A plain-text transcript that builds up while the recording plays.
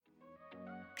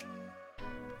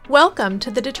Welcome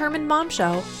to the Determined Mom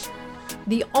Show,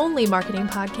 the only marketing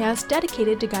podcast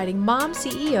dedicated to guiding mom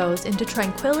CEOs into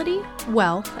tranquility,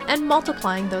 wealth, and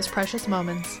multiplying those precious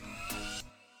moments.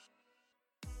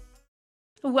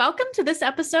 Welcome to this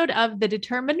episode of the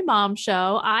Determined Mom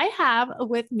Show. I have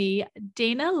with me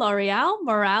Dana LaRieal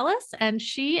Morales, and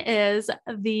she is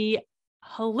the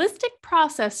holistic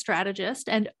process strategist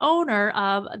and owner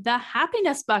of the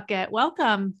Happiness Bucket.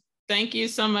 Welcome. Thank you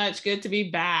so much. Good to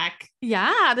be back.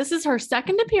 Yeah, this is her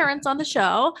second appearance on the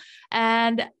show.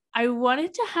 And I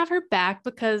wanted to have her back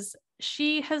because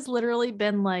she has literally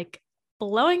been like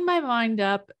blowing my mind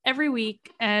up every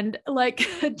week and like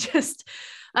just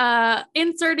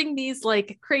inserting these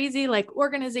like crazy like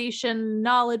organization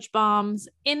knowledge bombs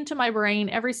into my brain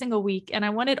every single week. And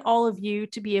I wanted all of you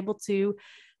to be able to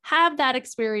have that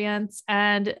experience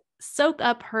and soak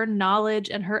up her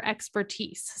knowledge and her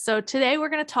expertise. So today we're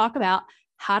going to talk about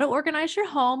how to organize your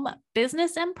home,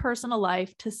 business, and personal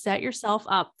life to set yourself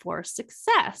up for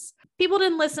success. People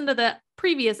didn't listen to the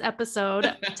previous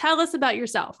episode. Tell us about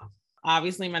yourself.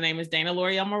 Obviously, my name is Dana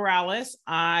LaRieal Morales.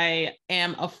 I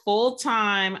am a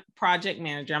full-time project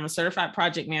manager. I'm a certified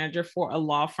project manager for a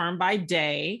law firm by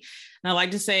day. And I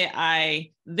like to say I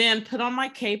then put on my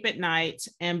cape at night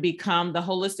and become the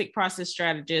holistic process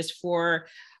strategist for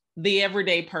the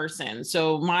everyday person.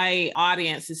 So my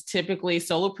audience is typically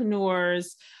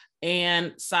solopreneurs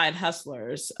and side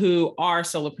hustlers who are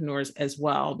solopreneurs as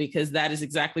well, because that is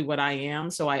exactly what I am.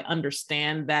 So I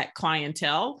understand that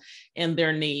clientele and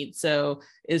their needs. So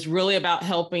it's really about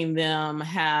helping them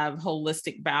have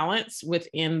holistic balance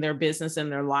within their business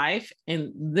and their life,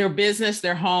 and their business,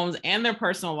 their homes, and their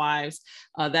personal lives.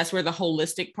 That's where the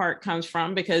holistic part comes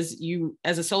from, because you,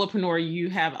 as a solopreneur, you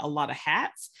have a lot of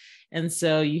hats. And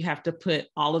so you have to put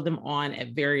all of them on at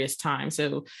various times.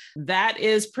 So that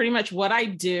is pretty much what I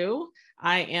do.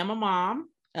 I am a mom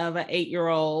of an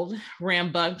 8-year-old,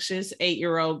 rambunctious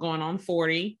 8-year-old going on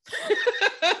 40.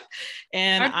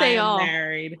 And I am all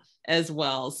married as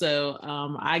well. So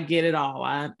I get it all.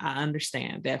 I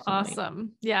understand, definitely.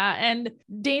 Awesome. Yeah. And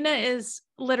Dana is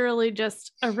literally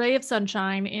just a ray of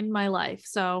sunshine in my life.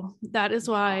 So that is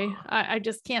why I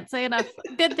just can't say enough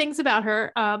good things about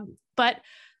her. But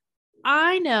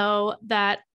I know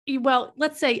that, well,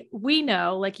 let's say we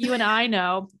know, like you and I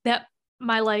know that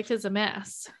my life is a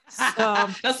mess. So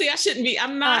now, see, I shouldn't be,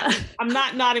 I'm not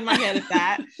nodding my head at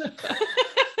that.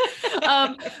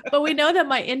 But we know that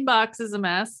my inbox is a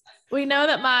mess. We know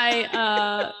that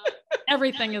my,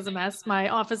 everything is a mess. My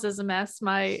office is a mess.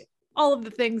 All of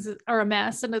the things are a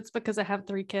mess. And it's because I have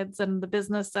 3 kids and the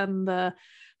business and the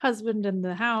husband and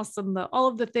the house and all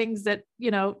of the things that,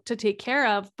 to take care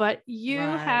of, but you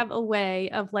have a way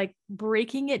of like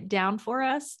breaking it down for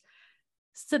us.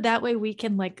 So that way we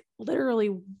can like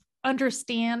literally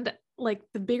understand like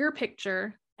the bigger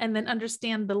picture and then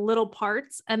understand the little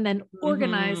parts and then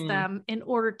organize them in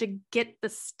order to get the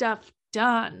stuff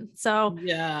done. So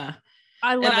yeah,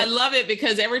 I love it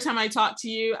because every time I talk to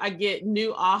you, I get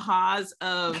new ahas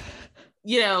of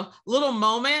little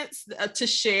moments to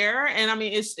share. And I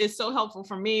mean, it's so helpful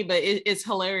for me, but it's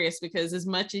hilarious because as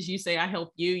much as you say, I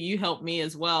help you, you help me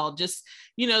as well. Just,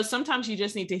 sometimes you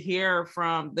just need to hear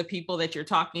from the people that you're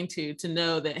talking to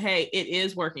know that, hey, it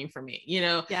is working for me.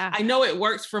 Yeah. I know it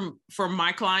works for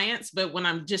my clients, but when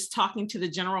I'm just talking to the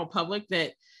general public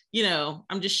that,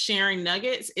 I'm just sharing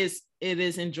nuggets, it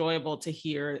is enjoyable to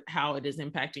hear how it is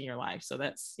impacting your life. So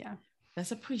that's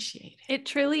appreciated. It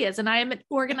truly is. And I am an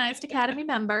Organized Academy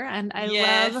member and I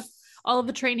love all of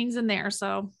the trainings in there.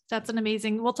 So that's an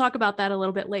amazing, we'll talk about that a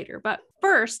little bit later. But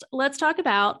first, let's talk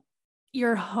about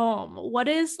your home. What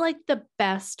is like the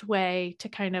best way to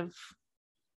kind of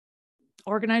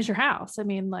organize your house? I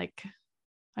mean, like,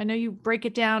 I know you break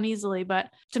it down easily, but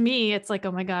to me, it's like,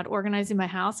 oh my God, organizing my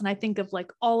house. And I think of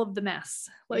like all of the mess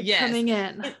like coming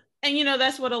in. And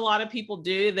that's what a lot of people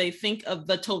do. They think of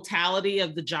the totality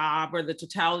of the job or the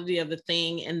totality of the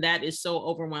thing. And that is so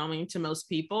overwhelming to most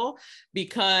people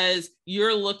because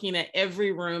you're looking at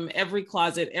every room, every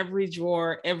closet, every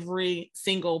drawer, every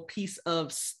single piece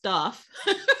of stuff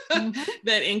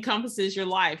that encompasses your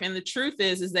life. And the truth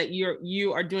is that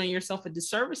you are doing yourself a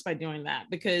disservice by doing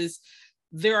that because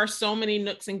there are so many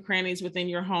nooks and crannies within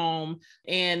your home.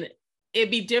 And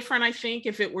it'd be different, I think,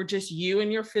 if it were just you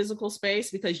in your physical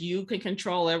space, because you can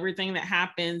control everything that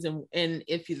happens. And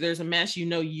if there's a mess,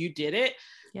 you did it.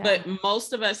 Yeah. But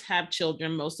most of us have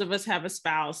children. Most of us have a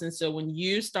spouse. And so when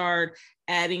you start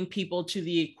adding people to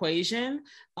the equation,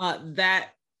 that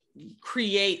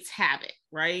creates habit.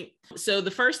 right? So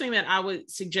the first thing that I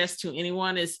would suggest to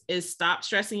anyone is stop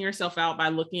stressing yourself out by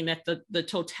looking at the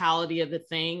totality of the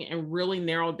thing and really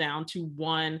narrow down to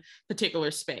one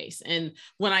particular space. And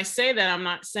when I say that, I'm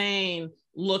not saying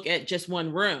look at just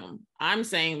one room. I'm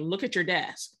saying look at your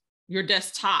desk, your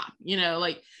desktop.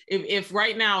 Like if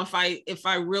right now, if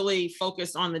I really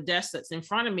focus on the desk that's in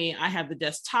front of me, I have the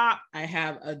desktop, I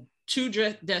have two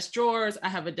desk drawers, I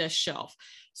have a desk shelf.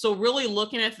 So really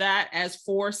looking at that as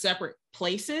 4 separate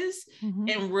places,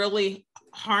 and really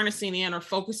harnessing in or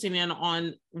focusing in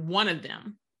on one of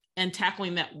them and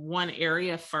tackling that one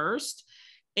area first.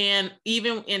 And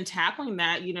even in tackling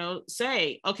that,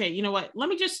 say, okay, you know what, let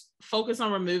me just focus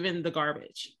on removing the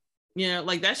garbage.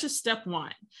 Like that's just step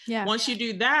 1. Yeah. Once you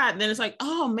do that, then it's like,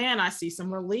 oh man, I see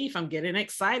some relief. I'm getting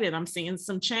excited. I'm seeing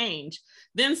some change.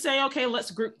 Then say, okay,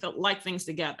 let's group the like things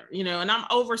together, and I'm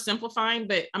oversimplifying,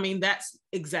 but I mean, that's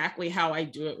exactly how I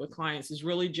do it with clients, is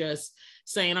really just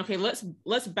saying, okay,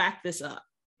 let's back this up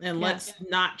and let's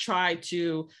not try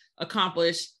to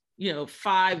accomplish,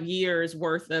 5 years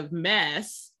worth of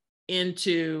mess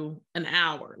into an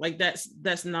hour. Like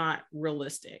that's not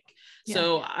realistic. Yeah.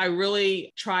 So I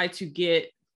really try to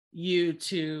get you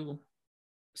to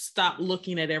stop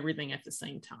looking at everything at the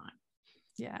same time.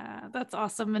 Yeah, that's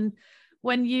awesome. And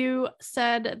when you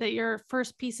said that your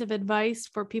first piece of advice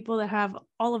for people that have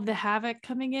all of the havoc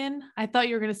coming in, I thought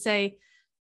you were going to say,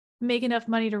 make enough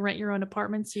money to rent your own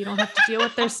apartment so you don't have to deal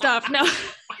with their stuff. No,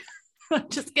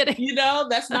 just kidding.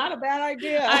 That's not a bad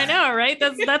idea. I know, right?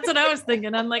 That's what I was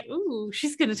thinking. I'm like, ooh,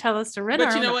 she's going to tell us to rent our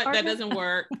own apartment. But you know what? That doesn't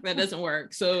work. That doesn't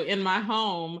work. So in my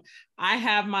home, I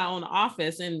have my own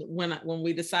office. And when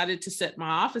we decided to set my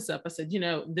office up, I said,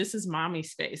 this is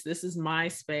mommy's space. This is my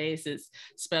space. It's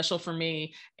special for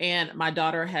me. And my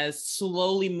daughter has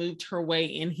slowly moved her way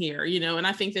in here, and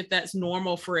I think that that's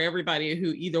normal for everybody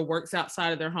who either works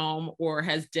outside of their home or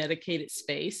has dedicated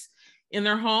space in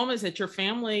their home, is that your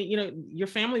family, your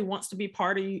family wants to be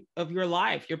part of your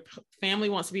life. Your family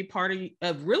wants to be part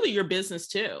of really your business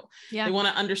too. Yeah. They want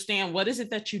to understand, what is it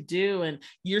that you do? And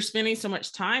you're spending so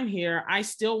much time here. I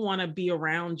still want to be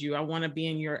around you. I want to be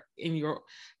in your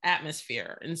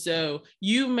atmosphere. And so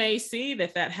you may see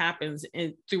that happens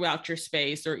throughout your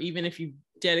space, or even if you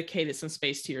dedicated some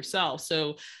space to yourself.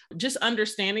 So just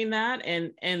understanding that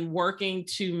and working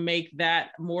to make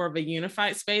that more of a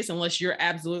unified space, unless you're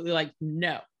absolutely like,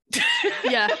 no.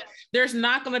 Yeah. There's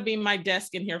not going to be my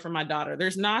desk in here for my daughter.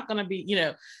 There's not going to be,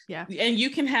 yeah. And you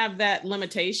can have that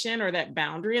limitation or that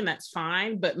boundary, and that's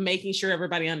fine, but making sure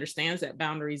everybody understands that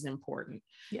boundary is important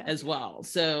as well.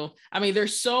 So, I mean,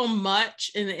 there's so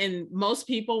much, and most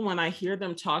people, when I hear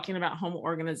them talking about home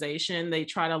organization, they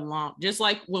try to lump, just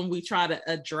like when we try to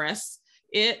address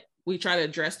it, we try to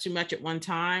address too much at one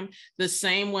time. The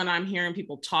same when I'm hearing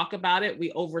people talk about it,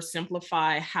 we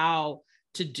oversimplify how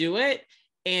to do it.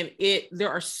 And there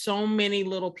are so many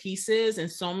little pieces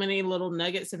and so many little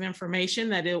nuggets of information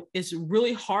that it's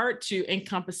really hard to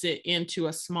encompass it into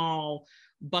a small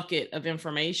bucket of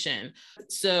information.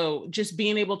 So just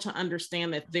being able to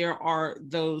understand that there are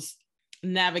those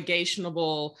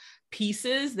navigational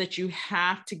pieces that you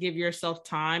have to give yourself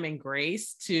time and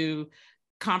grace to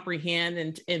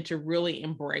comprehend and to really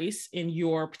embrace in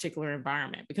your particular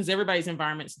environment, because everybody's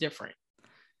environment is different.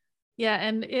 Yeah.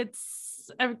 And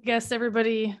I guess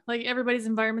everybody's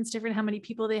environment's different, how many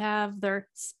people they have, their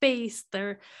space,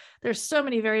 there's so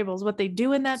many variables, what they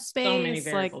do in that space. So many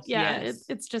variables.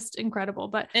 It's just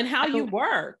incredible. And how you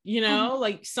work,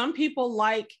 like some people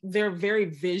they're very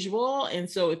visual. And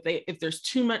so if there's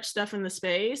too much stuff in the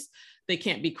space, they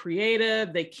can't be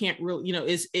creative. They can't really,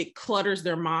 it clutters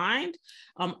their mind.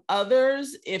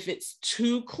 Others, if it's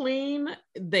too clean,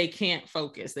 they can't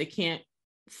focus. They can't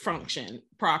function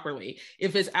properly.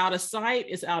 If it's out of sight,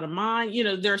 it's out of mind.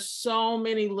 There's so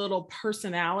many little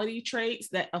personality traits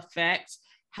that affect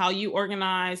how you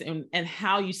organize and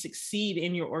how you succeed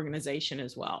in your organization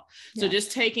as well. Yeah. So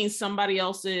just taking somebody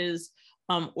else's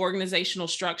organizational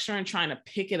structure and trying to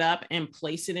pick it up and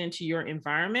place it into your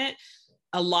environment,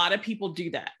 a lot of people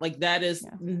do that. Like that is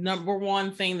number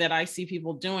one thing that I see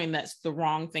people doing. That's the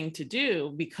wrong thing to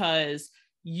do, because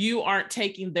you aren't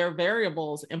taking their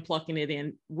variables and plucking it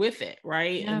in with it.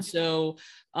 Right. Yeah. And so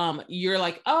you're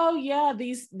like, oh yeah,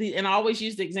 and I always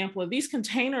use the example of these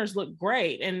containers look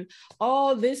great. And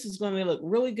oh, this is going to look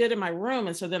really good in my room.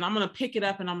 And so then I'm going to pick it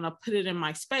up and I'm going to put it in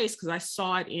my space because I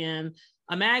saw it in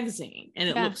a magazine and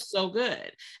it looks so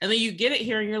good. And then you get it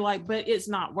here and you're like, but it's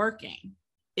not working.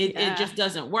 It just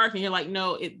doesn't work. And you're like,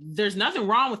 no, there's nothing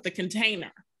wrong with the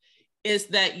container. Is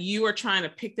that you are trying to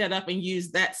pick that up and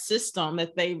use that system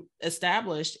that they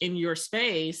established in your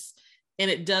space and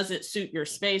it doesn't suit your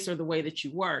space or the way that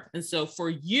you work. And so for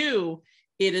you,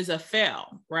 it is a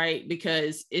fail, right?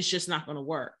 Because it's just not going to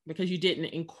work because you didn't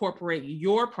incorporate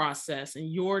your process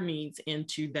and your needs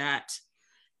into that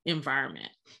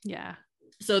environment. Yeah.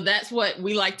 So that's what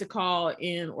we like to call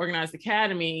in Organized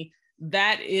Academy,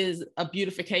 that is a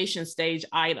beautification stage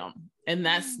item. And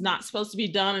that's not supposed to be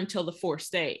done until the 4th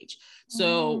stage.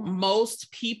 So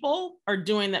most people are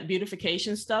doing that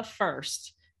beautification stuff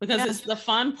first because it's the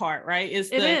fun part, right? It's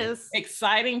the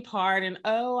exciting part. And,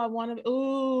 oh, I want to,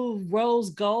 oh, rose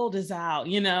gold is out,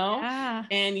 you know,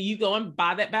 and you go and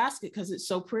buy that basket because it's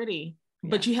so pretty,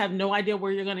 but you have no idea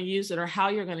where you're going to use it or how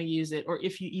you're going to use it or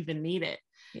if you even need it.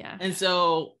 Yeah. And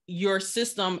so your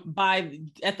system,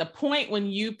 at the point when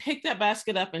you picked that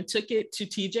basket up and took it to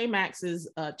TJ Maxx's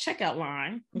checkout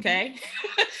line, okay,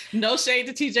 no shade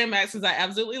to TJ Maxx's, I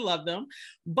absolutely love them.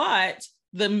 But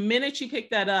the minute you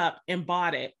picked that up and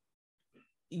bought it,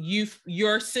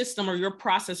 your system or your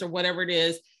process or whatever it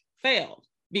is failed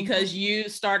because you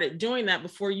started doing that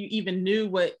before you even knew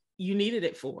what you needed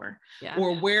it for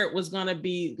or where it was going to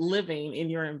be living in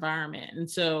your environment. And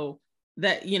so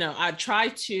that, you know, I try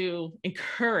to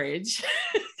encourage,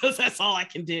 because that's all I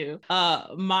can do,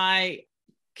 my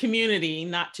community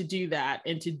not to do that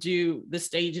and to do the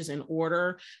stages in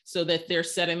order so that they're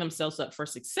setting themselves up for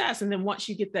success. And then once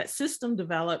you get that system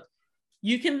developed,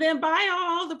 you can then buy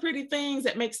all the pretty things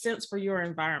that make sense for your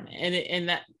environment.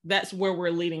 And that's where we're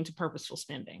leading to purposeful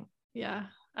spending. Yeah.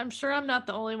 I'm sure I'm not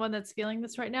the only one that's feeling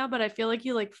this right now, but I feel like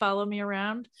you like follow me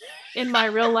around in my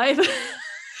real life.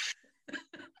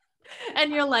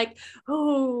 And you're like,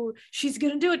 oh, she's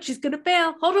going to do it. She's going to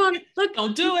fail. Hold on. Look,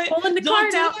 don't do it. Pulling the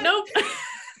card out. Nope.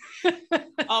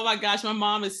 Oh my gosh. My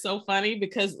mom is so funny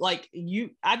because like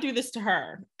I do this to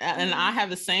her and I have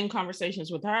the same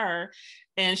conversations with her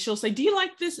and she'll say, do you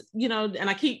like this? You know, and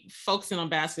I keep focusing on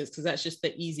baskets because that's just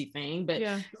the easy thing. But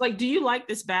like, do you like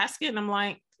this basket? And I'm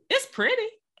like, it's pretty.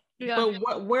 Yeah.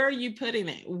 But where are you putting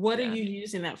it? What are you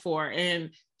using that for?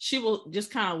 And she will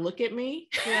just kind of look at me,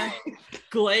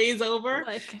 glaze over.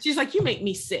 She's like, you make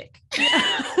me sick.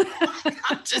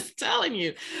 I'm just telling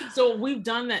you. So we've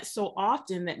done that so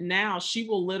often that now she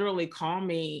will literally call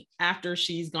me after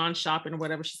she's gone shopping or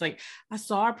whatever. She's like, I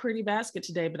saw a pretty basket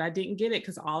today, but I didn't get it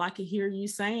because all I could hear you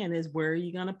saying is, where are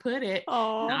you going to put it?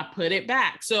 And I put it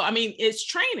back. So, I mean, it's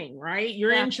training, right?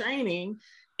 You're in training.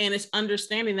 And it's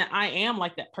understanding that I am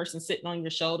like that person sitting on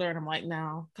your shoulder. And I'm like,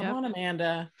 no, come on,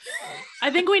 Amanda. I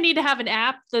think we need to have an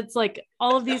app that's like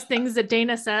all of these things that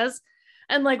Dana says.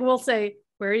 And like, we'll say,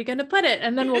 where are you going to put it?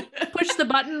 And then we'll push the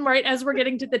button right as we're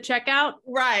getting to the checkout.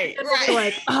 Right. And we'll be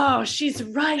like, oh, she's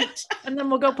right. And then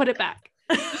we'll go put it back.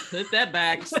 Put that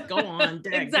back. Just go on.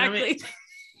 Exactly.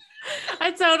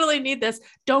 I totally need this.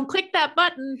 Don't click that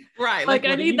button. Right. Like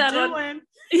I need that one.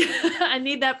 I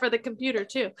need that for the computer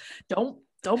too.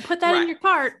 Don't put that in your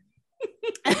cart.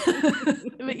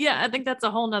 Yeah, I think that's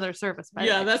a whole nother service.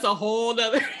 That's a whole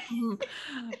nother.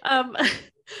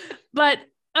 But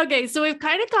okay, so we've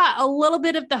kind of got a little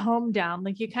bit of the home down.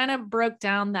 Like you kind of broke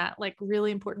down that like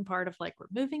really important part of like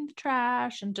removing the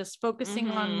trash and just focusing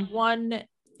on one,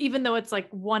 even though it's like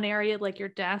one area, like your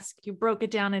desk, you broke it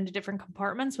down into different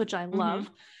compartments, which I love.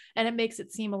 And it makes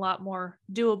it seem a lot more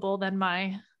doable than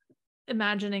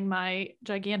imagining my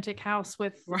gigantic house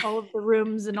with all of the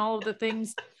rooms and all of the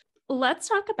things. Let's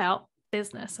talk about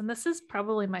business. And this is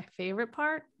probably my favorite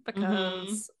part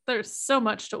because there's so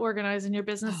much to organize in your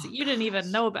business that you didn't even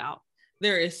know about.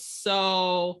 There is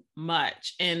so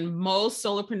much. And most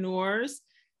solopreneurs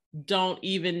don't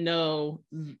even know,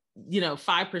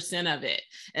 5% of it.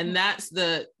 And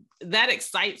that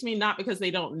excites me, not because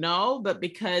they don't know, but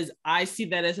because I see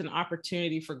that as an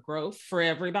opportunity for growth for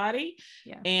everybody.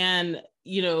 Yeah. And,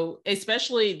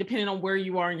 especially depending on where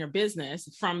you are in your business,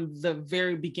 from the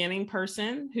very beginning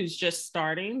person who's just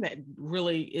starting that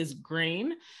really is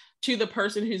green, to the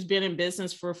person who's been in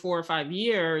business for 4 or 5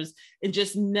 years and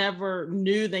just never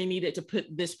knew they needed to put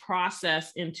this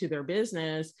process into their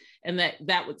business, and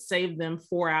that would save them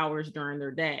 4 hours during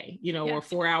their day, or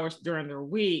 4 hours during their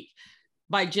week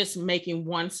by just making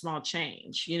one small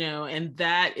change, and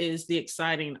that is the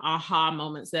exciting aha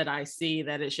moments that I see,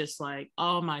 that it's just like,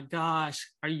 oh my gosh,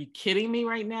 are you kidding me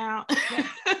right now?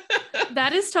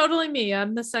 That is totally me.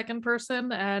 I'm the second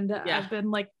person, and I've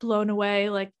been like blown away,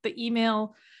 like the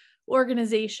email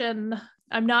organization.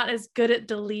 I'm not as good at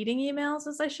deleting emails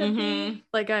as I should be.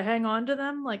 Like I hang on to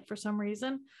them, like for some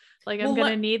reason, like I'm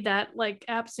going to need that like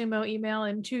AppSumo email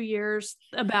in 2 years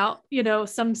about,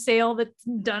 some sale that's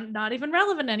done, not even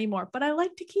relevant anymore, but I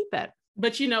like to keep it.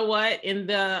 But you know what? In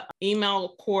the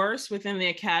email course within the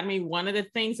Academy, one of the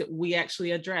things that we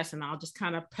actually address, and I'll just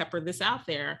kind of pepper this out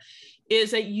there, is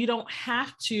that you don't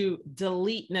have to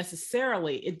delete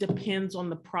necessarily. It depends on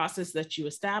the process that you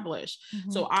establish. Mm-hmm.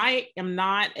 So I am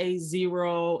not a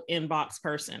zero inbox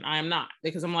person. I am not,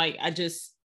 because I'm like,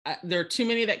 there are too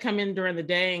many that come in during the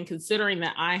day. And considering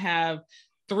that I have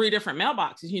 3 different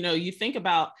mailboxes, you think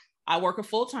about, I work a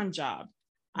full-time job.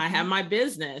 Mm-hmm. I have my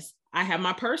business. I have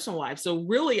my personal life. So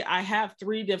really, I have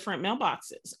 3 different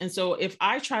mailboxes. And so if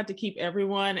I tried to keep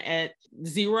everyone at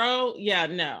 0,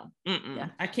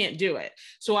 I can't do it.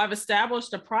 So I've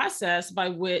established a process by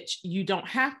which you don't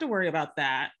have to worry about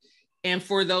that. And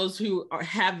for those who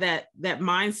have that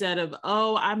mindset of,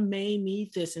 oh, I may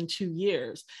need this in 2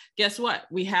 years, guess what?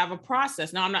 We have a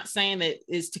process. Now, I'm not saying that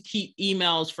is to keep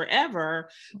emails forever,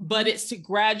 but it's to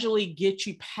gradually get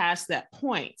you past that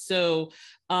point. So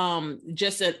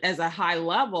just as a high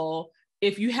level,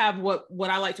 if you have what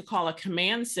I like to call a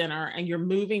command center, and you're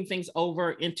moving things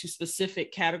over into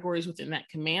specific categories within that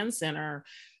command center,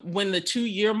 when the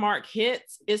 2-year mark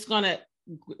hits, it's going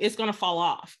to fall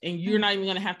off, and you're not even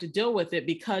going to have to deal with it,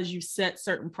 because you set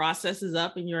certain processes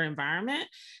up in your environment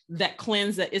that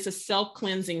cleanse that. It's a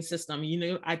self-cleansing system.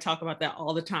 I talk about that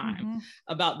all the time,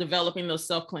 about developing those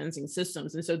self-cleansing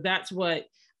systems. And so that's what,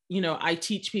 I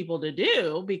teach people to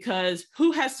do, because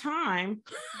who has time?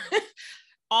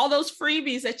 All those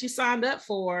freebies that you signed up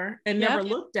for and never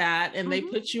looked at, and they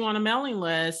put you on a mailing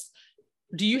list.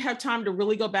 Do you have time to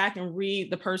really go back and read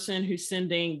the person who's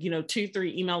sending, 2-3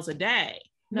 emails a day?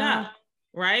 No.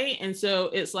 Right. And so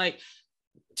it's like,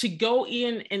 to go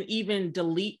in and even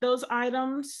delete those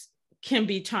items can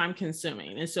be time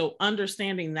consuming. And so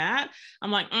understanding that,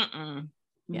 I'm like,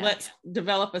 let's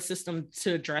develop a system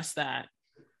to address that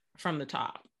from the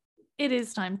top. It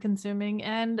is time consuming.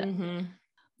 And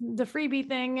the freebie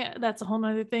thing, that's a whole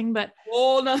nother thing, but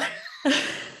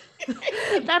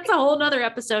that's a whole nother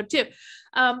episode too.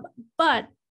 But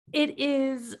it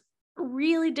is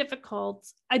really difficult.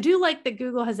 I do like that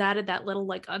Google has added that little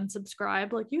like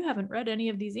unsubscribe, like, you haven't read any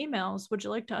of these emails, would you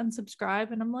like to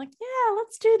unsubscribe? And I'm like, yeah,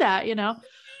 let's do that,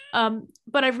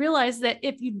 but I've realized that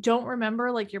if you don't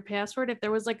remember like your password, if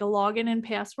there was like a login and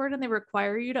password and they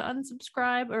require you to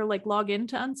unsubscribe or like log in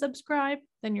to unsubscribe,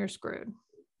 then you're screwed.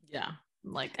 Yeah.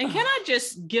 And can I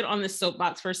just get on this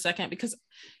soapbox for a second? Because,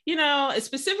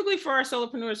 specifically for our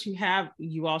solopreneurs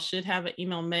you all should have an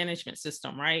email management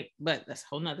system, right? But that's a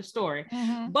whole nother story.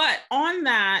 But on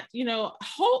that,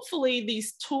 hopefully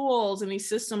these tools and these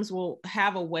systems will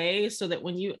have a way so that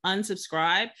when you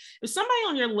unsubscribe, if somebody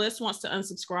on your list wants to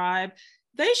unsubscribe,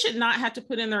 they should not have to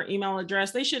put in their email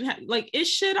address. They shouldn't have, it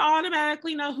should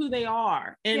automatically know who they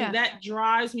are. And that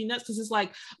drives me nuts, because it's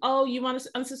like, oh, you want to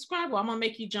unsubscribe? Well, I'm going to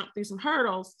make you jump through some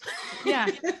hurdles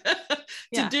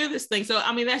to do this thing. So,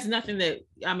 that's nothing that,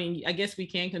 I guess we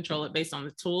can control it based on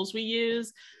the tools we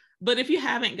use. But if you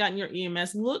haven't gotten your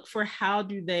EMS, look for how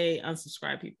do they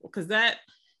unsubscribe people, because that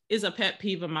is a pet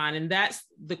peeve of mine. And that's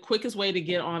the quickest way to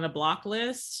get on a block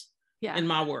list. In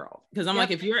my world, because I'm like,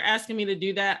 if you're asking me to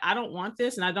do that, I don't want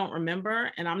this and I don't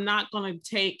remember, and I'm not going to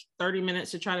take 30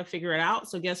 minutes to try to figure it out.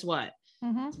 So guess what?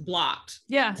 It's blocked.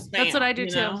 Yeah, spam, that's what I do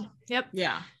too. Yep.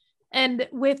 Yeah. And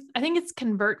I think it's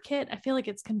ConvertKit. I feel like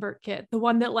it's ConvertKit, the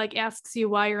one that like asks you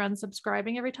why you're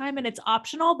unsubscribing every time, and it's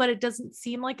optional, but it doesn't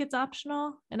seem like it's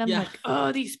optional. And I'm like,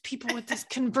 oh, these people with this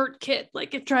ConvertKit,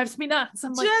 like, it drives me nuts.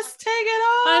 I'm like, just take it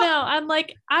off. I know. I'm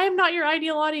like, I'm not your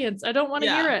ideal audience. I don't want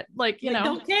to hear it. Like,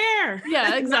 don't care.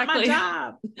 Yeah, exactly.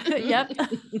 Not my job. Yep.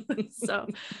 So,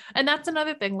 and that's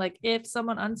another thing. Like, if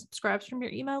someone unsubscribes from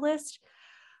your email list,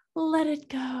 let it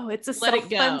go. It's a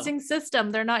self-cleansing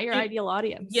system. They're not your ideal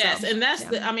audience. Yes. So, and that's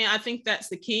I think that's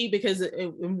the key, because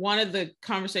in one of the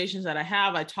conversations that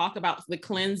I talk about the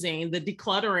cleansing, the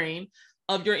decluttering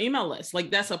of your email list. Like,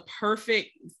 that's a perfect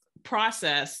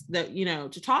process that,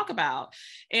 to talk about.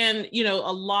 And,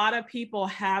 a lot of people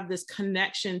have this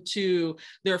connection to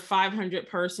their 500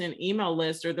 person email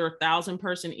list or their 1,000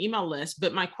 person email list.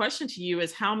 But my question to you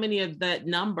is, how many of that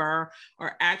number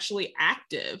are actually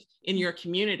active in your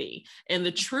community? And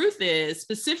the truth is,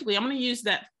 specifically, I'm going to use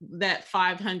that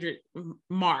 500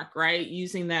 mark, right?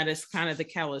 Using that as kind of the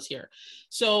catalyst here.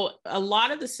 So a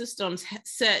lot of the systems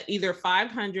set either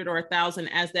 500 or 1,000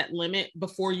 as that limit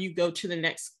before you go to the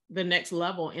next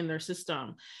level in their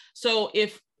system. So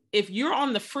if you're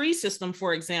on the free system,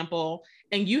 for example,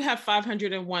 and you have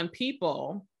 501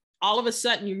 people, all of a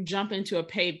sudden you jump into a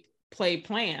paid play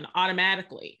plan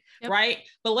automatically. Yep. Right.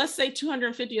 But let's say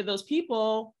 250 of those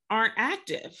people aren't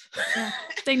active. Yeah.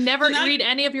 They never So read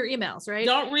any of your emails, right?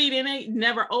 Don't read any,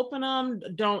 never open them,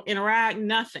 don't interact,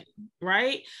 nothing.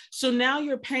 Right. So now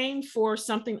you're paying for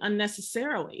something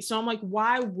unnecessarily. So I'm like,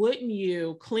 why wouldn't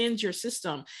you cleanse your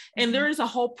system? And there is a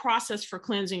whole process for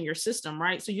cleansing your system,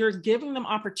 right? So you're giving them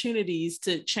opportunities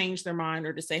to change their mind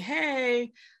or to say,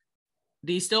 hey,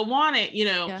 do you still want it? You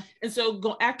know? Yeah. And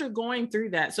so after going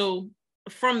through that, so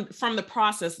from the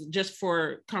process, just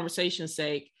for conversation's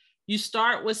sake, you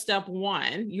start with step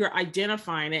one, you're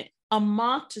identifying it. A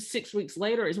month to 6 weeks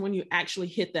later is when you actually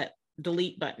hit that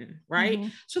delete button, right?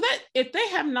 So that if they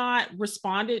have not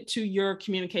responded to your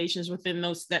communications within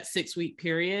that 6 week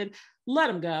period, let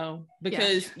them go,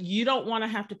 because you don't want to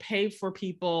have to pay for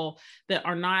people that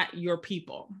are not your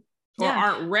people or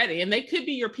aren't ready. And they could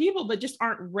be your people, but just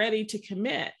aren't ready to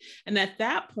commit. And at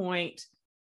that point,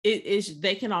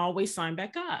 they can always sign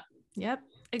back up. Yep,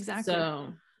 exactly.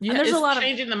 So there's a lot of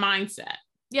changing the mindset.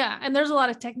 Yeah. And there's a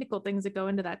lot of technical things that go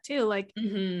into that too. Like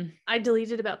I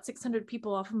deleted about 600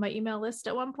 people off of my email list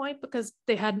at one point because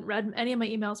they hadn't read any of my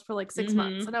emails for like 6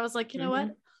 months. And I was like, you know what?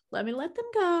 Let me let them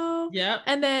go. Yeah.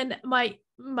 And then my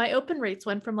open rates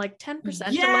went from like 10% to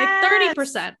like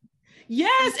 30%.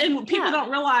 Yes. And people don't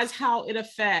realize how it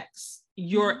affects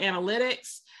your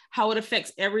analytics, how it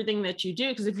affects everything that you do.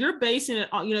 Because if you're basing it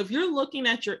on, if you're looking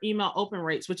at your email open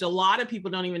rates, which a lot of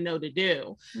people don't even know to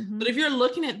do, but if you're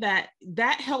looking at that,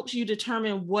 that helps you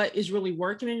determine what is really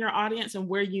working in your audience and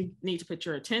where you need to put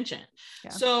your attention.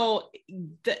 Yeah. So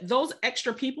those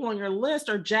extra people on your list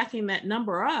are jacking that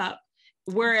number up,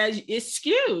 whereas it's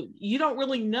skewed. You don't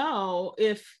really know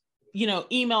if,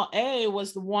 email A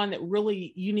was the one that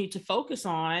really you need to focus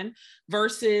on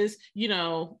versus,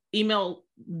 email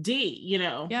D,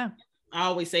 Yeah. I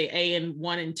always say A and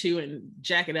 1 and 2 and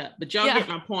jack it up, but y'all get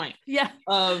my point. Yeah.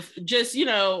 Of just,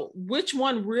 which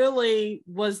one really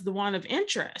was the one of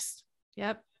interest.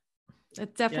 Yep.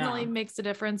 It definitely makes a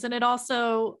difference. And it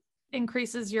also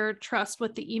increases your trust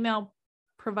with the email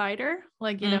provider,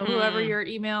 like, whoever your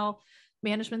email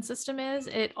management system is.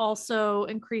 It also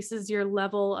increases your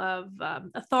level of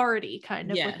authority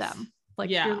kind of with them, like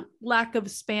your lack of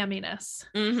spamminess.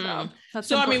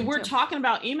 So I mean, we're talking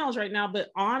about emails right now,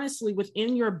 but honestly,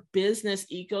 within your business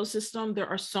ecosystem, there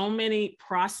are so many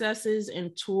processes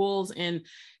and tools and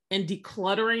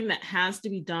decluttering that has to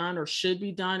be done or should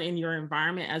be done in your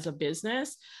environment as a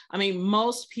business. I mean,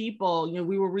 most people,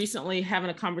 we were recently having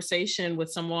a conversation with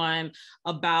someone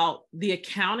about the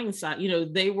accounting side.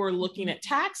 They were looking at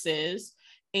taxes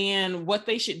and what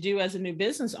they should do as a new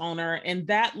business owner. And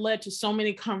that led to so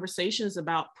many conversations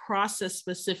about process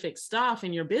specific stuff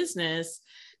in your business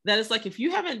that it's like, if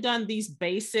you haven't done these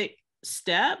basic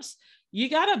steps, you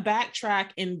got to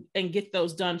backtrack and get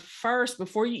those done first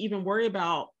before you even worry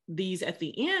about these at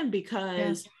the end,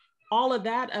 because all of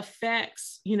that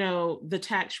affects, the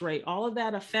tax rate. All of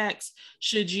that affects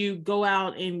should you go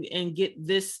out and get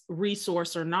this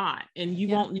resource or not. And you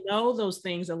won't know those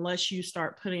things unless you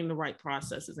start putting the right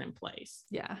processes in place.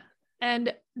 Yeah.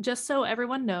 And just so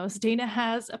everyone knows, Dana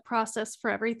has a process for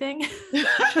everything.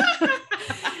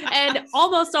 And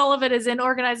almost all of it is in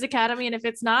Organized Academy. And if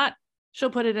it's not, she'll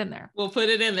put it in there. We'll put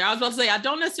it in there. I was about to say, I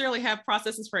don't necessarily have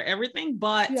processes for everything,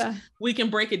 but we can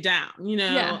break it down,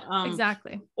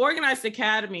 exactly. Organized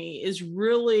Academy is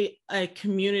really a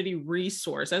community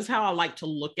resource. That's how I like to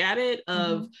look at it,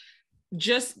 of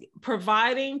just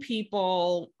providing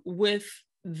people with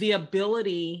the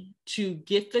ability to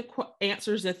get the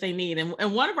answers that they need.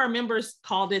 And one of our members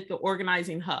called it the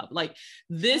organizing hub. Like,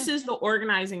 this is the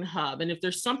organizing hub. And if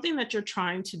there's something that you're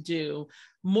trying to do,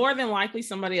 more than likely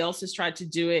somebody else has tried to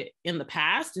do it in the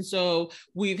past. And so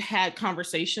we've had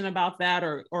conversation about that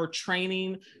or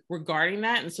training regarding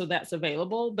that. And so that's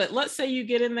available. But let's say you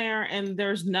get in there and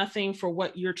there's nothing for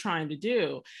what you're trying to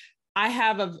do. I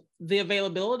have the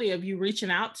availability of you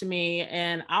reaching out to me,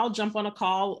 and I'll jump on a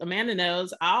call. Amanda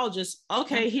knows. I'll just,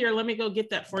 here, let me go get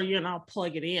that for you, and I'll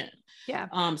plug it in.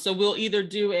 Yeah. So we'll either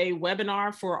do a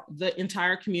webinar for the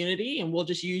entire community, and we'll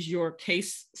just use your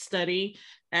case study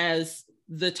as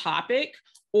the topic,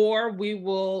 or we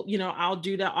will, I'll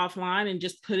do that offline and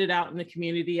just put it out in the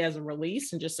community as a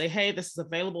release and just say, hey, this is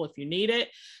available if you need it.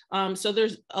 So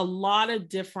there's a lot of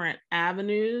different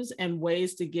avenues and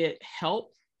ways to get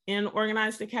help in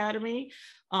Organized Academy.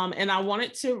 And I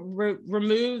wanted to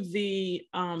remove the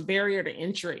barrier to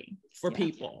entry for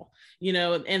people,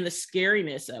 and the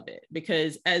scariness of it,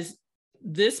 because as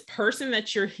this person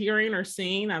that you're hearing or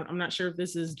seeing, I'm not sure if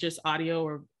this is just audio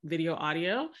or video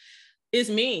audio, It's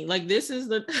me. Like, this is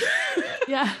the,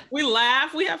 yeah, we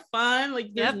laugh, we have fun.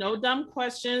 Like, there's no dumb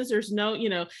questions. There's no,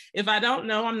 if I don't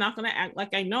know, I'm not going to act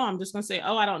like I know. I'm just going to say,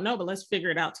 oh, I don't know, but let's figure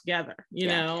it out together,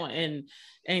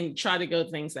 and try to go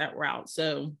things that route.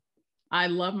 So I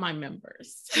love my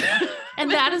members.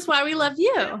 And that is why we love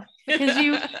you, because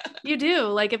you do.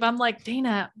 Like, if I'm like,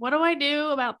 Dana, what do I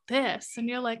do about this? And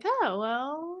you're like, oh,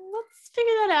 well, let's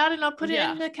figure that out, and I'll put it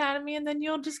in the academy, and then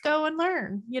you'll just go and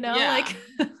learn, like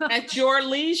at your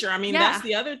leisure. I mean, that's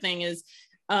the other thing is,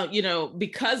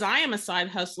 because I am a side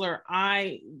hustler,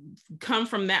 I come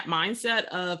from that mindset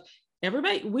of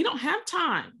everybody, we don't have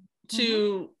time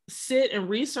to sit and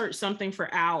research something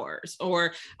for hours,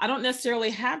 or I don't necessarily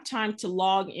have time to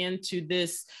log into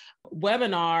this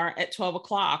webinar at 12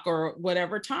 o'clock or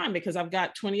whatever time, because I've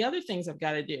got 20 other things I've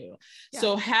got to do.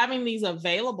 So having these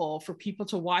available for people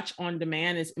to watch on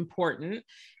demand is important,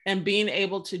 and being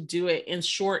able to do it in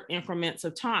short increments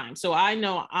of time. So I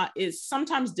know it's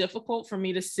sometimes difficult for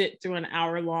me to sit through an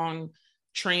hour-long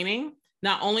training,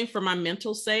 not only for my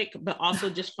mental sake, but also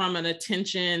just from an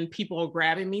attention, people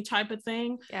grabbing me type of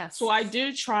thing. Yes. So I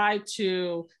do try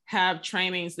to have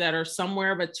trainings that are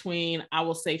somewhere between, I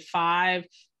will say, 5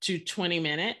 to 20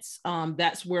 minutes.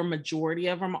 That's where majority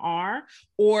of them are,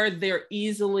 or they're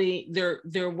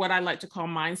what I like to call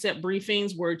mindset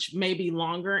briefings, which may be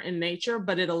longer in nature,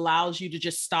 but it allows you to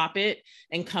just stop it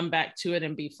and come back to it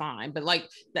and be fine. But like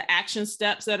the action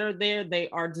steps that are there, they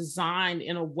are designed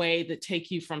in a way that take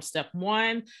you from step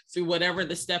 1 through whatever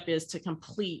the step is to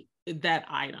complete that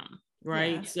item.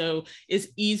 Right. Yeah. So it's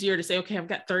easier to say, okay, I've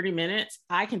got 30 minutes.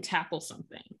 I can tackle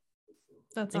something.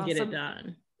 That's and awesome. Get it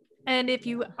done. And if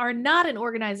you are not an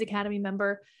Organized Academy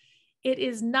member, it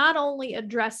is not only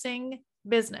addressing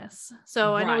business.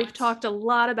 So I know we've talked a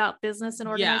lot about business in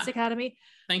Organized Academy,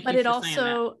 but it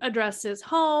also addresses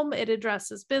home, it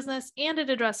addresses business, and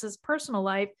it addresses personal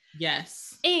life.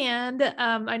 Yes. And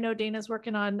I know Dana's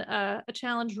working on a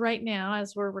challenge right now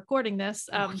as we're recording this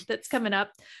that's coming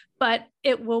up, but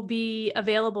it will be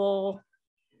available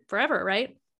forever,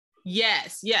 right?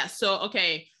 Yes. Yes. So,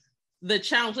 okay. The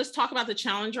challenge, let's talk about the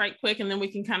challenge right quick, and then we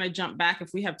can kind of jump back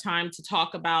if we have time to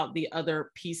talk about the other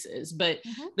pieces. But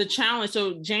the challenge,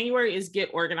 so January is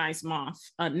Get Organized Month,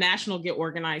 National Get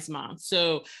Organized Month.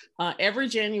 So every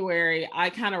January, I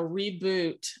kind of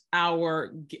reboot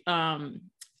our, I'm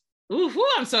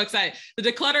so excited. The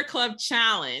Declutter Club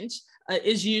Challenge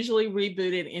is usually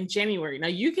rebooted in January. Now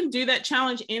you can do that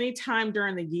challenge anytime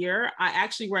during the year. I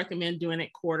actually recommend doing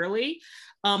it quarterly.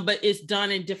 But it's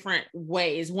done in different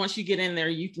ways. Once you get in there,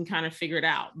 you can kind of figure it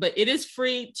out. But it is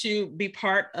free to be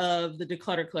part of the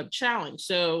Declutter Club Challenge.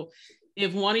 So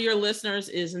if one of your listeners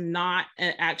is not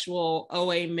an actual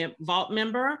OA Vault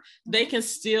member, they can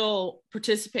still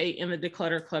participate in the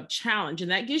Declutter Club Challenge. And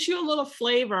that gives you a little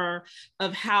flavor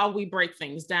of how we break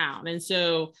things down. And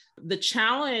so the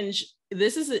challenge,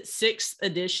 this is its 6th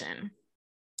edition.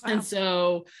 Wow. And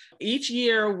so each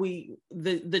year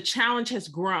the challenge has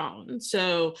grown.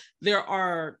 So there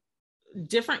are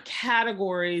different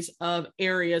categories of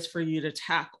areas for you to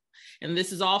tackle. And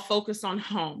this is all focused on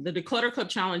home. The Declutter Club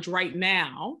Challenge right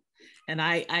now, and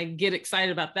I get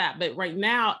excited about that, but right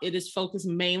now it is focused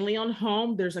mainly on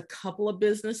home. There's a couple of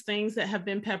business things that have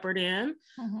been peppered in,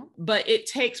 but it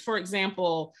takes, for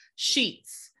example,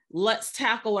 sheets. Let's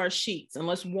tackle our sheets and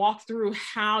let's walk through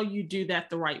how you do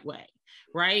that the right way.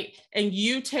 Right? And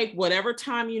you take whatever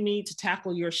time you need to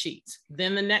tackle your sheets.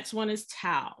 Then the next one is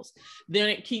towels. Then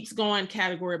it keeps going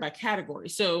category by category.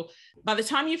 So by the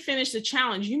time you finish the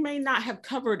challenge, you may not have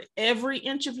covered every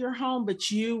inch of your home, but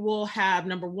you will have,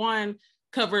 number 1,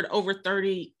 covered over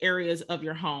 30 areas of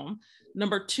your home.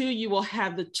 Number 2, you will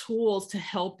have the tools to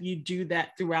help you do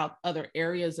that throughout other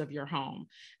areas of your home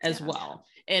as well,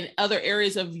 and other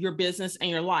areas of your business and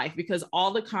your life, because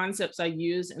all the concepts I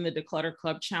use in the Declutter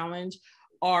Club Challenge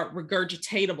are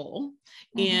regurgitatable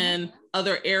in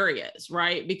other areas,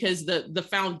 right? Because the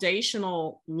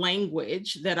foundational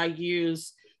language that I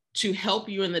use to help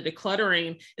you in the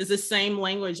decluttering is the same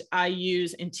language I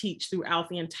use and teach throughout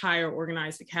the entire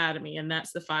Organized Academy. And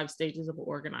that's the 5 stages of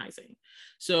organizing.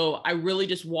 So I really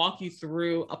just walk you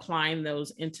through applying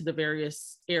those into the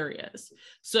various areas.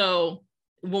 So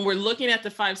when we're looking at the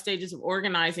 5 stages of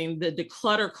organizing, the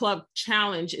Declutter Club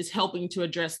Challenge is helping to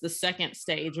address the 2nd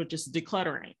stage, which is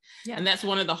decluttering. Yeah. And that's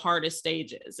one of the hardest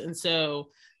stages. And so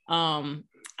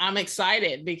I'm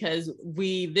excited because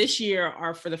we this year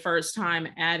are for the first time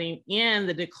adding in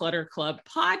the Declutter Club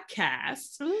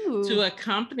podcast to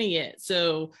accompany it.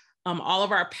 So all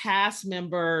of our past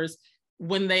members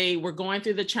when they were going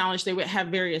through the challenge, they would have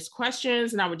various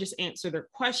questions and I would just answer their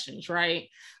questions, right?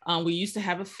 We used to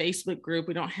have a Facebook group.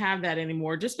 We don't have that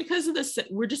anymore just because of this.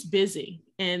 We're just busy.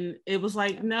 And it was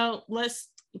like, no, let's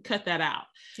cut that out.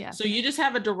 Yeah. So you just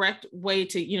have a direct way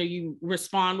to, you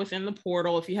respond within the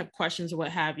portal if you have questions or what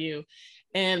have you.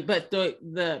 But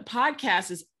the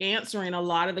podcast is answering a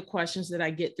lot of the questions that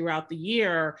I get throughout the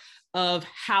year of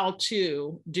how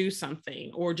to do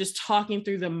something, or just talking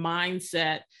through the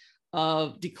mindset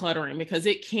of decluttering, because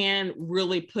it can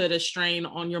really put a strain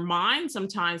on your mind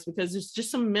sometimes, because there's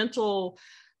just some mental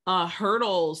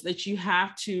hurdles that you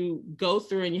have to go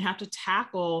through and you have to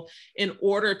tackle in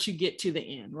order to get to the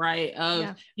end, right?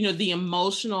 Of, the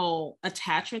emotional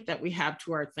attachment that we have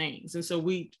to our things. And so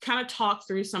we kind of talk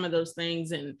through some of those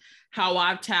things and how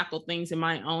I've tackled things in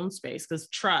my own space, because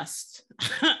trust,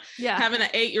 having an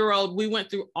 8-year-old, we went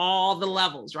through all the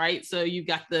levels, right? So you've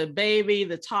got the baby,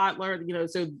 the toddler,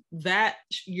 so that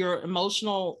your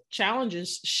emotional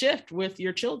challenges shift with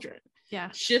your children.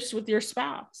 Shifts with your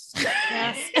spouse.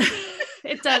 Yes.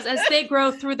 It does, as they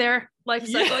grow through their life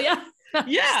cycle.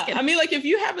 I mean, like if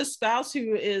you have a spouse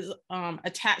who is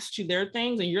attached to their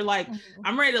things and you're like,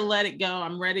 I'm ready to let it go,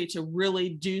 I'm ready to really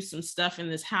do some stuff in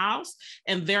this house,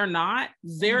 and they're not,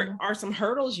 there are some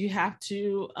hurdles you have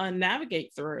to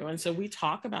navigate through. And so we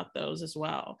talk about those as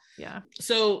well.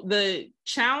 So the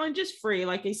challenge is free,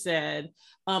 like I said.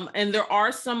 And there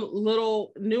are some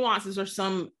little nuances or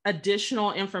some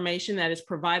additional information that is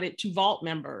provided to Vault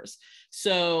members.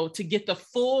 So to get the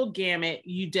full gamut,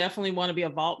 you definitely want to be a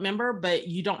Vault member, but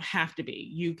you don't have to be.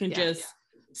 You can just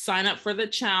sign up for the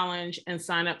challenge and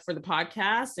sign up for the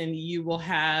podcast, and you will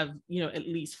have, at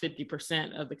least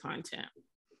 50% of the content.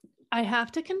 I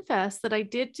have to confess that I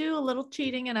did do a little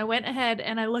cheating, and I went ahead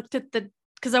and I looked at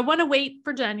because I want to wait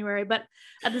for January, but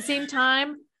at the same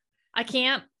time, I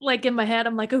can't, like in my head,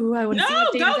 I'm like, oh, I want to see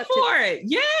what Dana's go for it.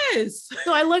 Yes.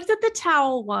 So I looked at the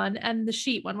towel one and the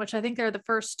sheet one, which I think they're the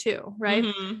first two, right?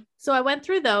 So I went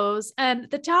through those,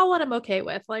 and the towel one I'm okay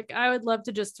with. Like, I would love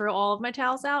to just throw all of my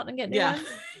towels out and get new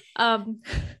ones.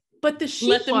 But the sheet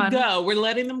let them one, go. We're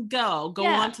letting them go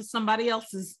on to somebody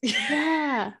else's.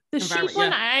 The sheet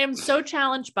one I am so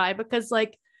challenged by, because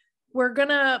like we're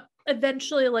gonna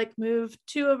eventually like move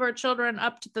 2 of our children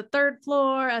up to the 3rd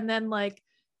floor, and then like,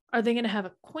 are they going to have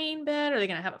a queen bed? Are they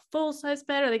going to have a full-size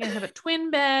bed? Are they going to have a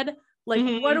twin bed? Like,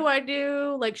 what do I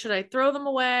do? Like, should I throw them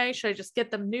away? Should I just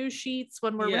get them new sheets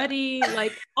when we're ready?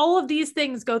 Like, all of these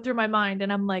things go through my mind,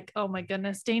 and I'm like, oh my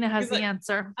goodness, Dana has the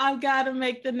answer. I've got to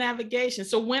make the navigation.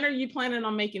 So when are you planning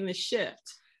on making this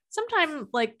shift? Sometime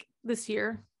like this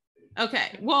year.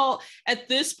 Okay. Well, at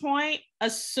this point,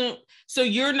 assume, so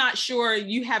you're not sure,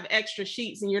 you have extra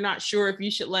sheets and you're not sure if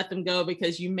you should let them go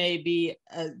because you may be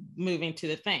moving to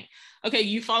the thing. Okay.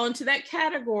 You fall into that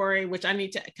category, which I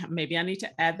need to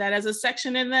add that as a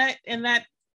section in that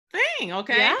thing.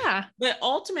 Okay. Yeah. But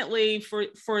ultimately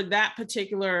for that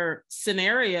particular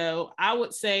scenario, I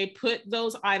would say put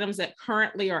those items that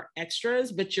currently are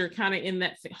extras, but you're kind of in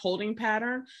that holding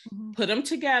pattern, put them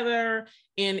together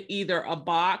in either a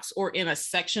box or in a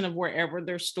section of wherever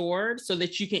they're stored so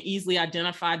that you can easily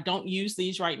identify, don't use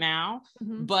these right now,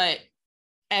 but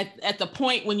at the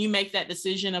point when you make that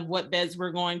decision of what beds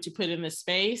we're going to put in this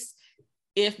space,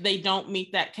 if they don't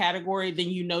meet that category,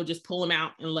 then, just pull them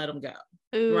out and let them go.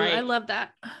 Ooh, right? I love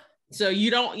that. So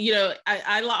you don't,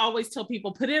 I always tell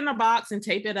people, put it in a box and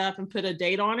tape it up and put a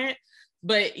date on it.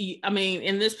 But I mean,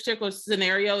 in this particular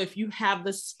scenario, if you have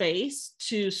the space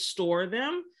to store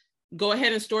them, go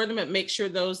ahead and store them, and make sure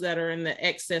those that are in the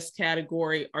excess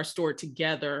category are stored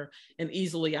together and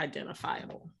easily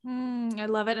identifiable. I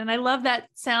love it. And I love that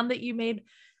sound that you made.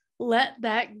 Let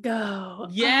that go.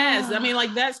 Yes. I mean,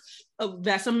 like that's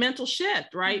a mental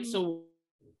shift, right? So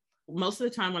most of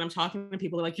the time when I'm talking to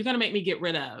people, they're like, you're going to make me get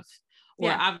rid of, or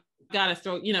I've got to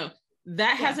throw,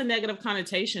 that has a negative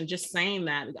connotation. Just saying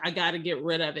that I got to get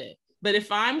rid of it. But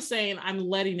if I'm saying I'm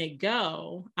letting it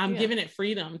go, I'm giving it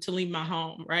freedom to leave my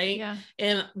home. Right. Yeah.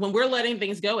 And when we're letting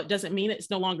things go, it doesn't mean it's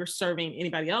no longer serving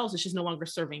anybody else. It's just no longer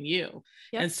serving you.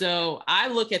 Yep. And so I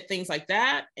look at things like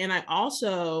that. And I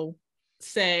also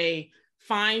say,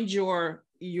 find your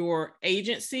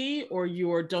agency or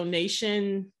your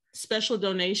special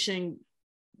donation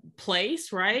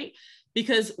place, right?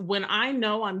 Because when I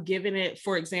know I'm giving it,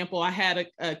 for example, I had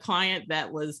a client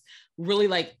that was really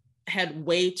had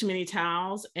way too many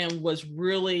towels and was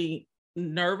really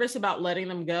nervous about letting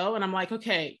them go. And I'm like,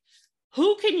 okay,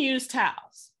 who can use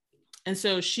towels? And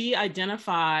so she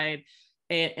identified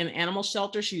an animal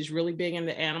shelter. She was really big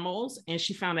into animals, and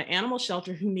she found an animal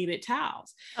shelter who needed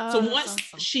towels. So once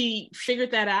she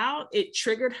figured that out, it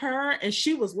triggered her, and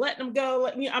she was letting them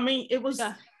go. It was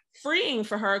freeing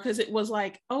for her, because it was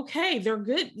like, okay, they're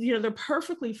good, they're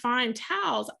perfectly fine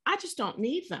towels, I just don't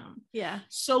need them.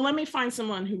 So let me find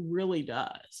someone who really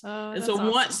does. And so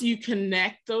once you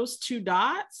connect those two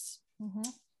dots,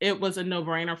 it was a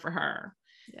no-brainer for her.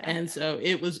 And so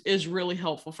is really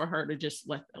helpful for her to just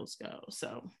let those go.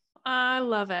 So I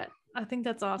love it. I think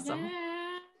that's awesome.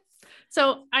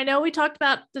 So I know we talked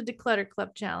about the Declutter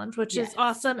Club Challenge, which is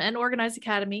awesome, and Organized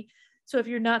Academy. So if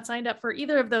you're not signed up for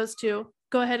either of those two,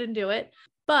 go ahead and do it.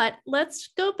 But let's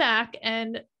go back,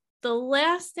 and the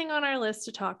last thing on our list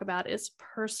to talk about is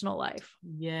personal life.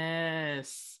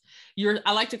 Yes.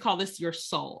 I like to call this your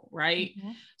soul, right?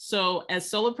 So as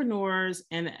solopreneurs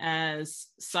and as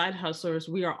side hustlers,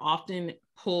 we are often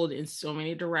pulled in so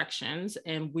many directions,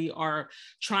 and we are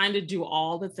trying to do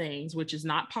all the things, which is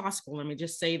not possible. Let me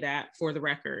just say that for the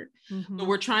record. But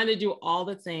we're trying to do all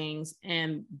the things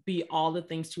and be all the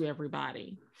things to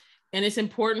everybody. And it's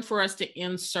important for us to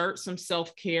insert some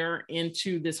self-care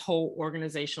into this whole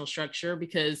organizational structure,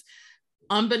 because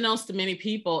unbeknownst to many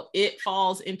people, it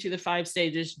falls into the 5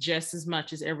 stages just as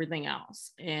much as everything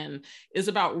else. And it's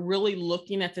about really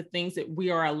looking at the things that we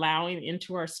are allowing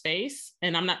into our space.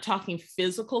 And I'm not talking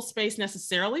physical space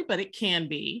necessarily, but it can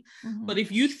be. But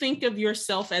if you think of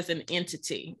yourself as an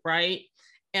entity, right?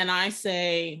 And I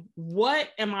say, what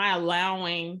am I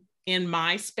allowing in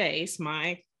my space,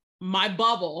 my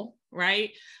bubble,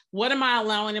 right? What am I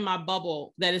allowing in my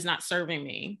bubble that is not serving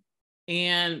me?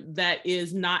 And that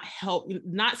is not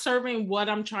serving what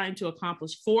I'm trying to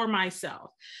accomplish for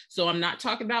myself. So I'm not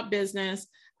talking about business.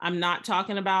 I'm not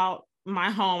talking about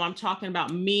my home. I'm talking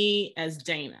about me as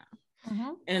Dana.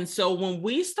 And so when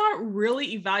we start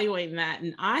really evaluating that,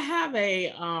 and I have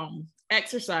a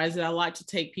exercise that I like to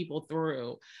take people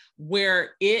through,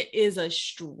 where it is a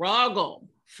struggle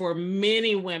for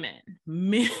many women,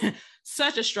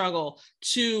 such a struggle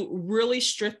to really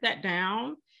strip that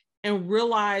down and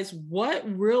realize what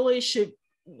really should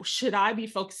I be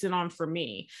focusing on for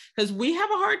me? Because we have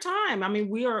a hard time. I mean,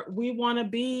 we want to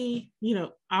be,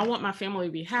 I want my family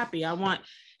to be happy. And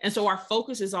so our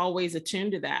focus is always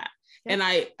attuned to that. Yep. And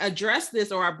I addressed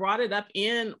this, or I brought it up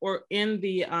in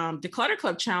the Declutter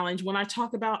Club Challenge when I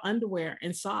talk about underwear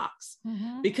and socks,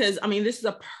 because this is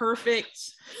a perfect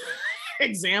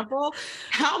example.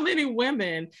 How many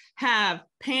women have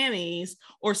panties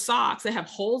or socks that have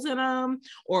holes in them,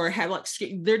 or have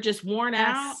they're just worn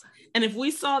out? And if we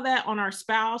saw that on our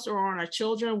spouse or on our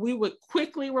children, we would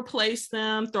quickly replace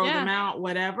them, throw them out,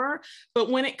 whatever. But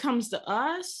when it comes to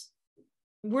us,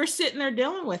 we're sitting there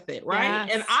dealing with it, right?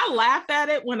 And I laugh at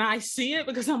it when I see it,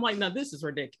 because I'm like, no, this is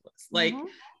ridiculous. Like,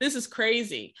 this is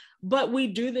crazy. But we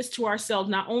do this to ourselves,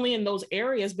 not only in those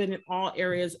areas, but in all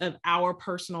areas of our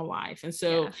personal life. And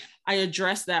so I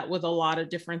address that with a lot of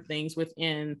different things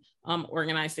within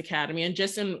Organized Academy, and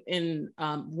just in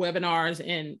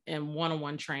webinars and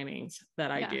one-on-one trainings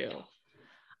that I do.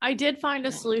 I did find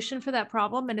a solution for that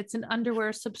problem, and it's an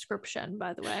underwear subscription,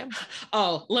 by the way.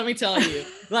 Oh, let me tell you,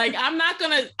 like, I'm not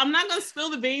gonna spill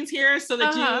the beans here, so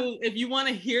that if you want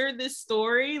to hear this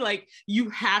story, like, you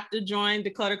have to join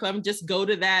the Declutter Club and just go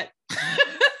to that.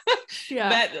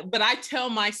 But I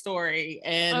tell my story,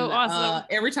 and awesome.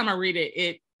 Every time I read it,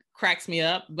 it cracks me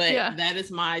up, but that is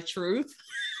my truth.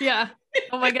 Oh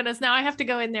my goodness. Now I have to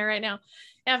go in there right now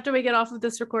after we get off of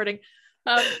this recording.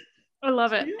 I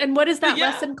love it. And what is that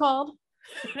lesson called?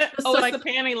 It's the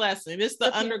panty lesson. It's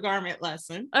the undergarment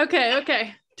lesson.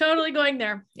 Okay. Totally going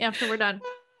there after we're done.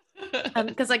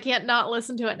 Because I can't not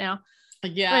listen to it now.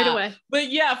 Right away. But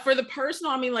for the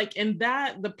personal, in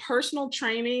that, the personal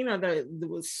training, or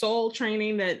the soul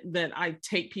training that I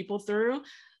take people through,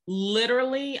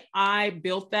 literally I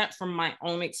built that from my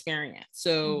own experience.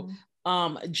 So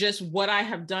just what I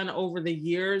have done over the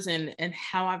years, and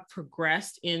how I've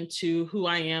progressed into who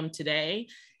I am today.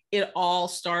 It all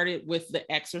started with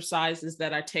the exercises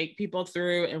that I take people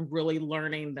through, and really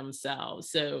learning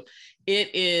themselves. So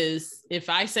it is, if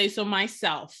I say so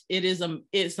myself, it's an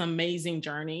amazing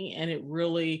journey, and it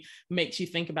really makes you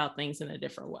think about things in a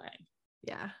different way.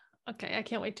 Yeah. Okay. I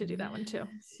can't wait to do that one too.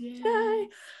 Yay.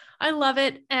 I love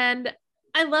it. And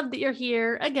I love that you're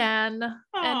here again.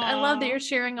 Aww. And I love that you're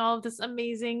sharing all of this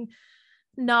amazing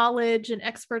knowledge and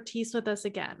expertise with us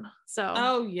again. So,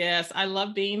 oh yes, I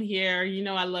love being here.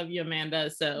 I love you, Amanda.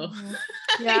 So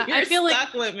yeah, you're I feel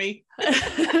stuck with me.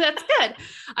 That's good.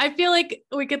 I feel like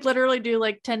we could literally do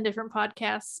like 10 different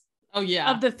podcasts. Oh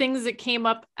yeah. Of the things that came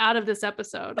up out of this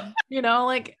episode,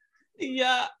 like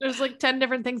Yeah. There's like 10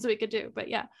 different things we could do, but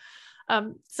yeah.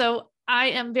 So I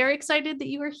am very excited that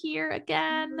you are here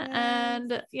again. Yes.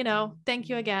 And, thank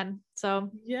you again.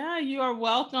 So yeah, you are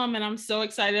welcome. And I'm so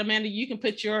excited. Amanda, you can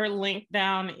put your link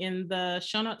down in the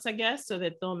show notes, I guess, so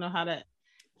that they'll know how to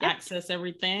access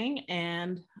everything.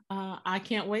 And I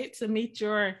can't wait to meet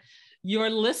your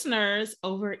listeners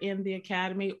over in the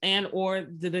Academy and or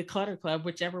the Declutter Club,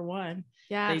 whichever one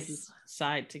they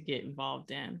decide to get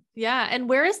involved in. Yeah. And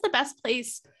where is the best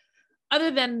place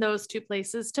other than those two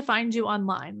places to find you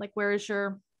online? Like, where is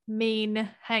your main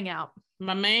hangout?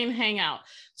 My main hangout.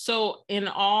 So in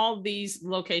all these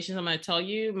locations, I'm going to tell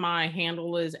you, my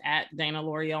handle is at Dana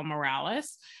LaRieal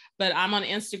Morales, but I'm on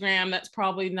Instagram. That's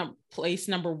probably place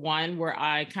number one where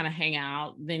I kind of hang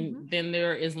out. Then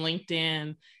there is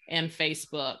LinkedIn and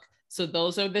Facebook. So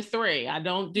those are the three. I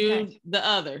don't do the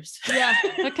others. Yeah.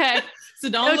 Okay. So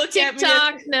don't look TikTok,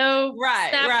 at me. No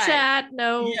Snapchat,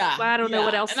 no. Yeah, I don't know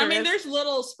what else. And I mean, there's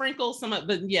little sprinkles, but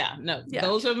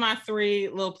those are my three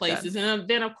little places. Good. And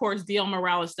then of course,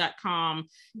 dlmorales.com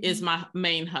is my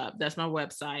main hub. That's my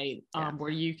website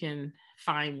where you can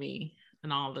find me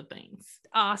and all the things.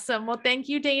 Awesome. Well, thank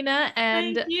you, Dana.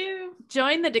 And thank you.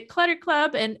 Join the Declutter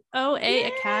Club and OA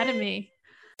Academy.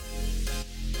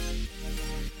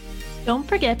 Don't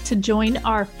forget to join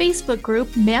our Facebook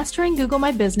group, Mastering Google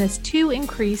My Business, to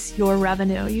increase your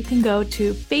revenue. You can go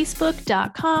to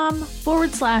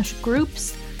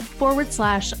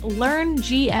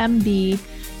facebook.com/groups/LearnGMB,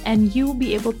 and you will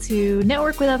be able to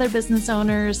network with other business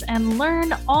owners and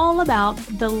learn all about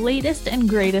the latest and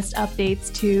greatest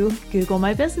updates to Google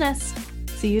My Business.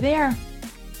 See you there.